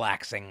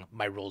relaxing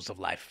my rules of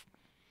life.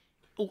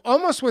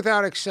 Almost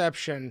without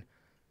exception,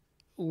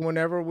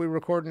 whenever we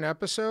record an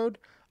episode,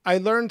 I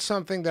learned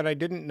something that I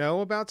didn't know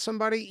about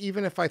somebody,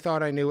 even if I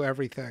thought I knew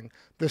everything.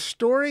 The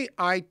story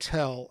I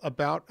tell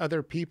about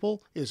other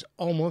people is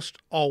almost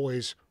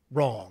always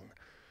wrong.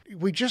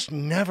 We just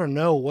never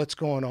know what's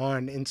going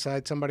on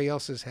inside somebody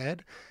else's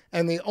head.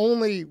 And the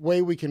only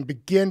way we can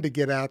begin to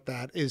get at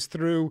that is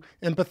through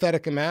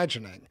empathetic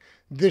imagining.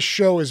 This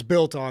show is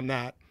built on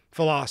that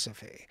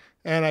philosophy.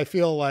 And I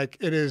feel like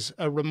it is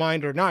a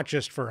reminder, not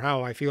just for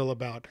how I feel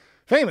about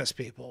famous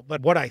people,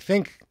 but what I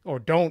think or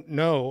don't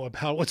know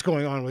about what's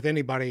going on with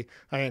anybody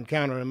I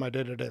encounter in my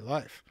day-to-day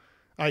life.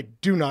 I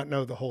do not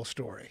know the whole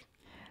story.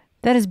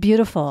 That is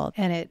beautiful,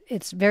 and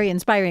it's very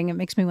inspiring. It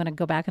makes me want to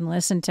go back and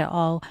listen to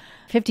all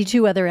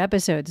 52 other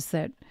episodes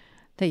that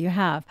you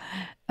have.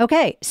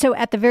 Okay, so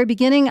at the very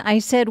beginning, I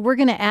said we're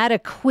going to add a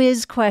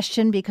quiz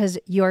question because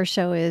your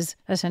show is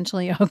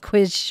essentially a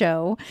quiz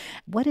show.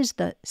 What is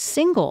the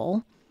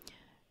single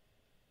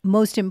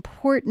most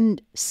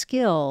important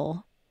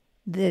skill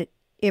that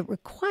it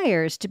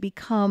requires to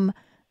become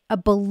a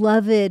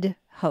beloved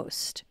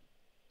host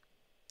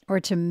or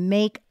to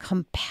make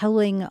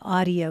compelling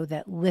audio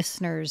that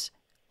listeners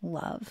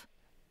love?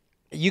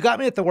 You got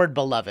me at the word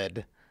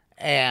beloved,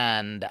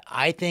 and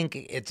I think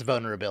it's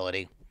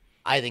vulnerability.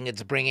 I think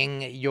it's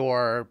bringing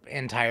your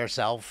entire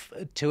self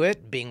to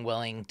it, being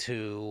willing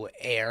to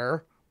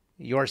air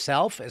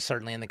yourself, is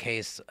certainly in the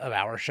case of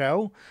our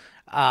show,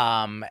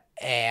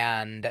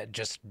 and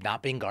just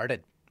not being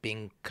guarded,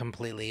 being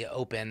completely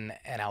open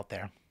and out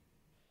there.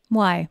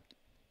 Why?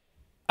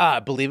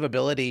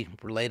 Believability,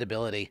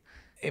 relatability.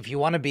 If you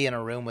want to be in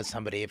a room with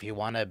somebody, if you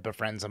want to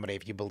befriend somebody,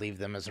 if you believe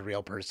them as a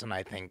real person,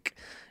 I think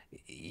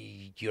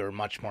you're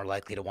much more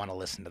likely to want to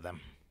listen to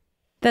them.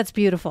 That's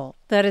beautiful.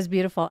 That is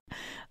beautiful.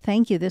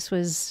 Thank you. This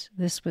was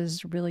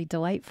really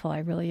delightful. I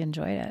really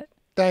enjoyed it.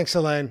 Thanks,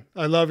 Elaine.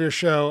 I love your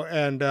show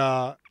and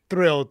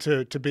thrilled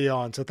to be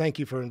on. So thank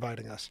you for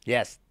inviting us.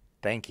 Yes,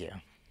 thank you.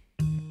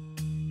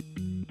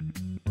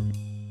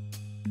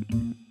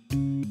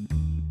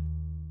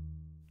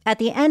 At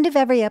the end of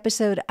every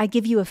episode, I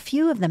give you a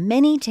few of the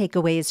many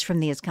takeaways from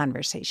these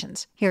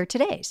conversations. Here are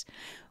today's.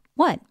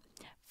 1.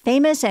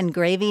 Famous and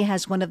Gravy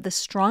has one of the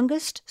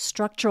strongest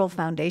structural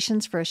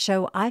foundations for a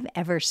show I've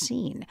ever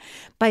seen.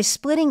 By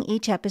splitting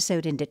each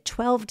episode into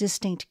 12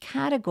 distinct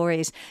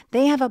categories,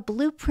 they have a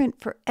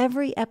blueprint for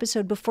every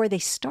episode before they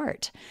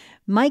start.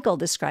 Michael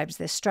describes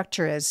this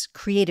structure as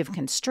creative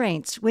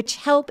constraints, which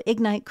help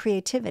ignite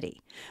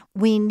creativity.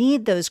 We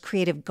need those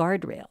creative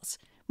guardrails.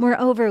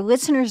 Moreover,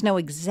 listeners know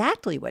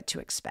exactly what to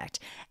expect,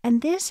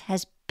 and this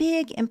has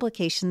big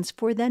implications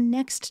for the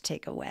next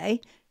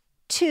takeaway.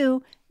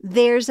 2,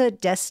 there's a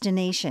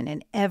destination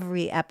in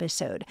every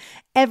episode.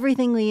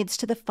 Everything leads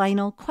to the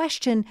final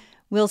question,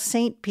 will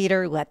St.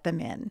 Peter let them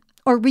in?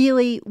 Or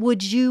really,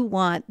 would you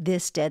want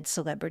this dead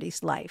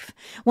celebrity's life?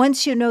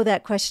 Once you know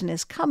that question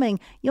is coming,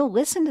 you'll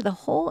listen to the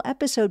whole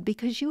episode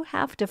because you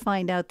have to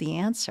find out the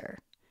answer.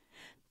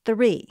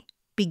 3,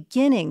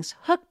 beginnings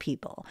hook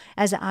people.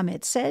 As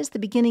Amit says, the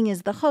beginning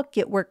is the hook.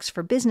 It works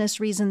for business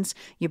reasons.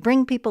 You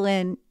bring people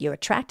in, you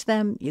attract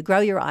them, you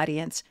grow your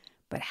audience.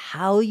 But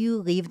how you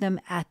leave them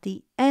at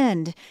the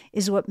end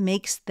is what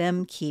makes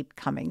them keep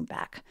coming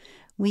back.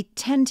 We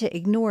tend to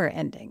ignore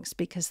endings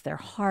because they're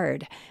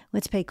hard.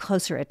 Let's pay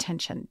closer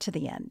attention to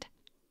the end.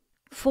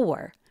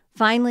 4,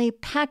 finally,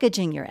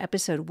 packaging your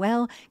episode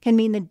well can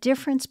mean the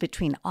difference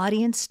between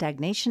audience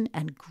stagnation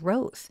and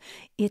growth.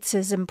 It's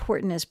as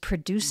important as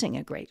producing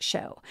a great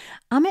show.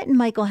 Amit and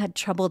Michael had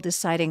trouble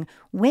deciding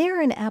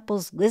where in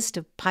Apple's list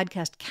of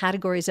podcast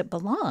categories it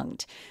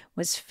belonged.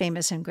 Was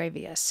Famous and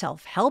Gravy a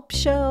self-help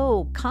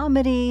show,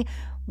 comedy?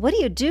 What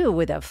do you do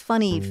with a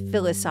funny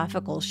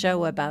philosophical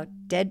show about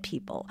dead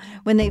people?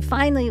 When they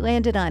finally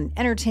landed on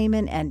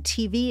entertainment and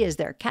TV as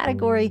their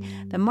category,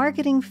 the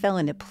marketing fell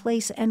into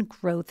place and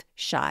growth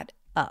shot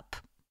up.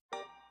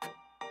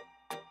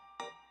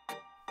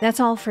 That's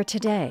all for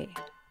today.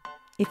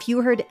 If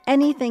you heard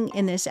anything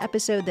in this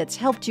episode that's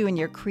helped you in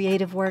your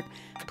creative work,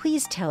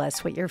 please tell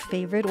us what your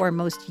favorite or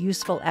most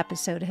useful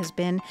episode has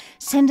been.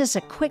 Send us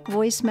a quick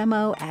voice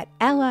memo at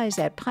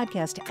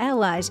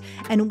allies@podcastallies,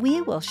 and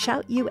we will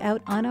shout you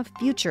out on a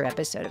future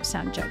episode of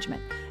Sound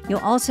Judgment. You'll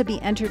also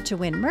be entered to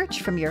win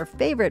merch from your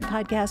favorite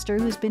podcaster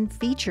who's been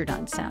featured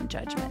on Sound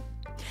Judgment.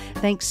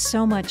 Thanks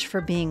so much for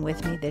being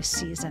with me this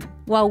season.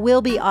 While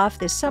we'll be off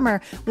this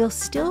summer, we'll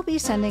still be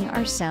sending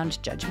our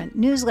Sound Judgment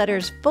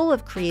newsletters full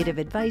of creative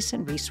advice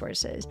and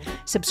resources.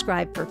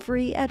 Subscribe for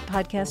free at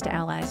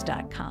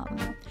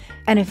podcastallies.com.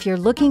 And if you're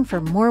looking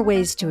for more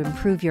ways to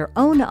improve your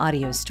own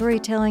audio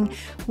storytelling,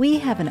 we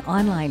have an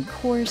online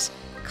course,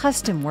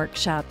 custom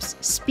workshops,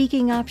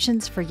 speaking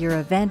options for your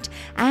event,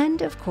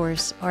 and of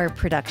course, our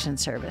production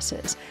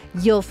services.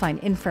 You'll find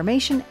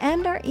information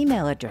and our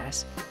email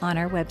address on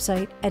our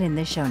website and in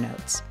the show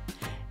notes.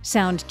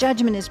 Sound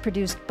Judgment is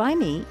produced by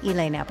me,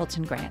 Elaine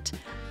Appleton Grant.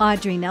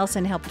 Audrey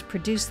Nelson helped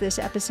produce this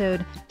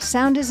episode.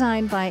 Sound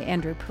design by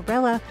Andrew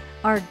Perella.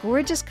 Our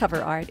gorgeous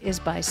cover art is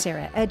by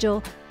Sarah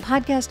Edgel.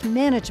 Podcast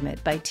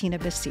management by Tina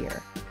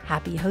Basir.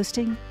 Happy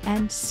hosting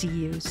and see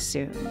you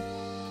soon.